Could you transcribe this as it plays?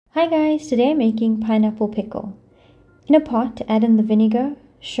Hi guys, today I'm making pineapple pickle. In a pot, add in the vinegar,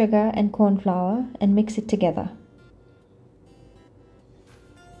 sugar and corn flour and mix it together.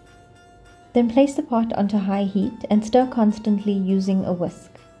 Then place the pot onto high heat and stir constantly using a whisk.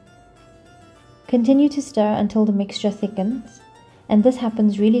 Continue to stir until the mixture thickens, and this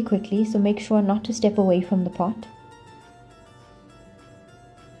happens really quickly, so make sure not to step away from the pot.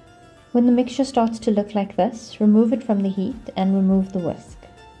 When the mixture starts to look like this, remove it from the heat and remove the whisk.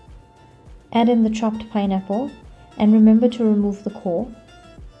 Add in the chopped pineapple and remember to remove the core.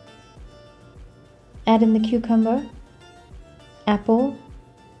 Add in the cucumber, apple,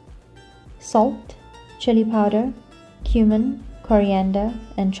 salt, chili powder, cumin, coriander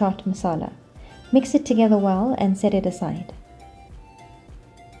and chaat masala. Mix it together well and set it aside.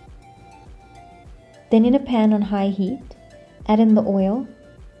 Then in a pan on high heat, add in the oil,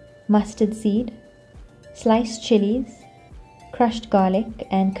 mustard seed, sliced chilies, crushed garlic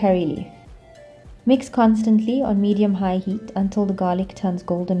and curry leaf. Mix constantly on medium-high heat until the garlic turns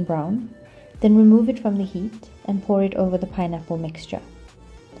golden brown, then remove it from the heat and pour it over the pineapple mixture.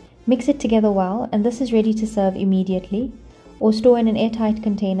 Mix it together well, and this is ready to serve immediately or store in an airtight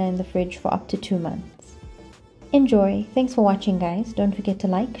container in the fridge for up to 2 months. Enjoy! Thanks for watching guys. Don't forget to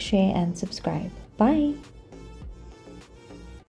like, share and subscribe. Bye!